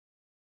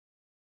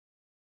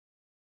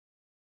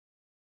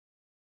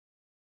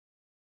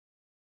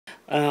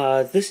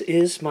This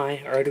is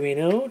my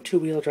Arduino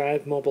two-wheel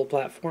drive mobile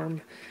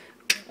platform.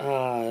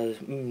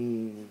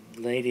 Radiator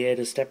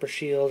stepper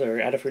shield or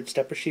Adafruit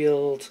stepper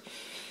shield,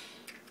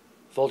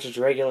 voltage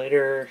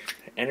regulator,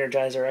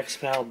 Energizer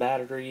XPAL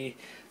battery,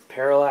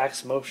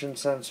 parallax motion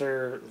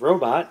sensor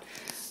robot.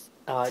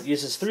 It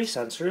uses 3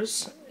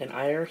 sensors: an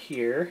IR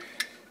here,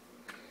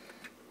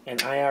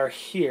 an IR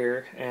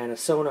here, and a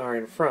sonar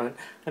in front.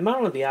 I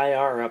mounted the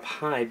IR up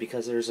high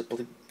because there's a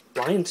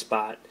blind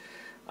spot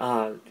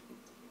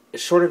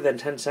shorter than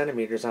 10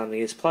 centimeters on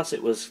these, plus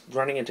it was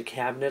running into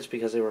cabinets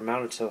because they were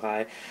mounted so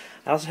high.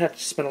 I also had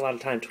to spend a lot of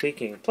time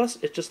tweaking. Plus,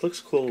 it just looks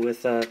cool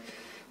with a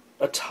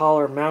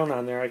taller mount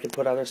on there. I could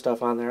put other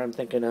stuff on there. I'm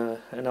thinking an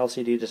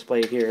LCD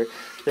display here.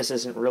 This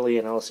isn't really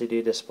an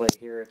LCD display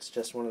here. It's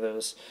just one of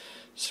those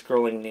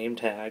scrolling name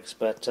tags,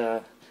 but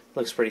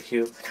looks pretty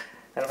cute.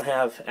 I don't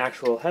have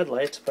actual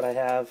headlights, but I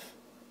have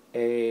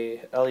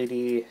a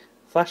LED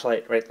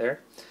flashlight right there.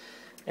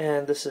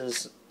 And this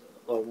is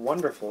a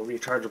wonderful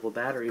rechargeable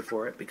battery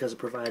for it because it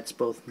provides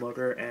both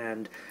motor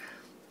and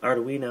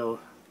Arduino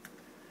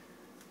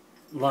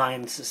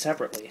lines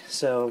separately.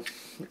 So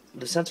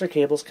the sensor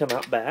cables come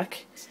out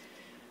back,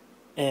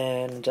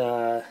 and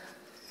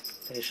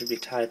they should be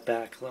tied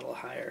back a little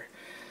higher.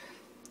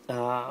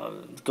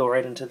 Go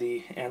right into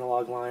the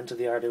analog lines of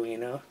the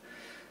Arduino.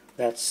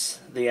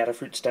 That's the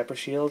Adafruit stepper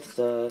shield.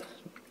 The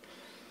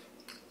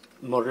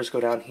motors go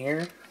down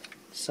here,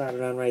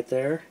 soldered on right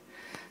there.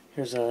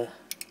 Here's a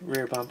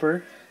rear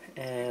bumper,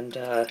 and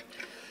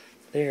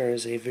there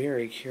is a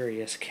very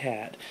curious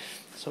cat.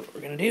 So what we're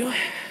going to do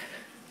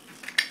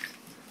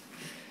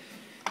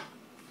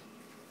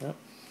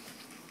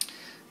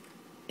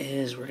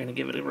is we're going to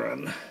give it a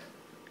run.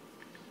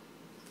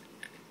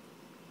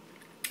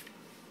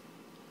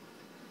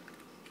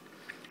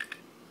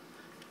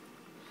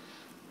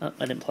 Oh,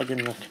 I didn't plug in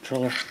the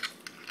controller.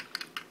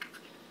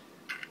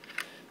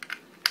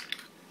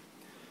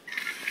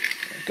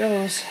 There it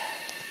goes.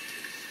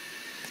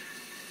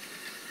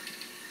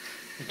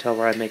 Until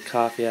where I make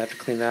coffee, I have to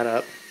clean that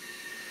up.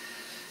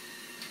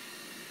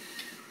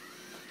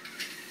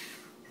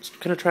 Just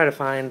going to try to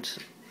find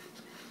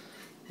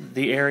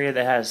the area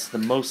that has the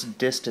most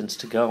distance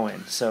to go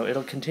in. So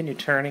it'll continue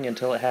turning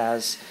until it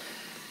has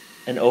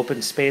an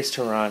open space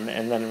to run,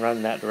 and then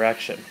run that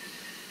direction.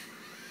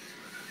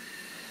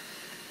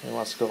 It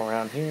wants to go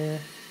around here.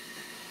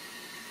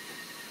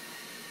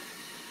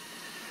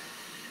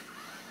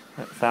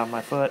 Found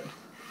my foot.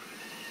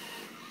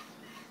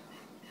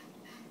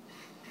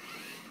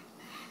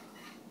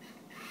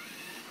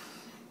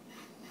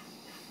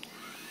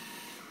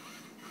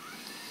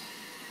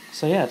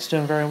 So yeah, it's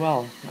doing very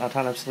well,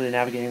 autonomously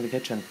navigating the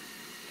kitchen.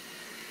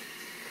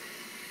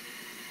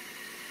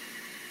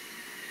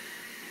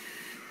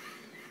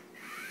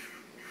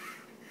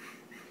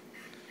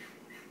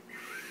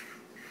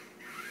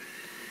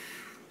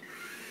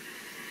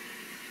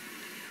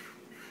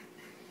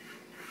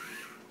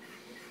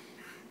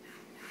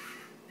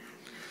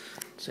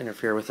 Let's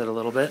interfere with it a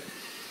little bit.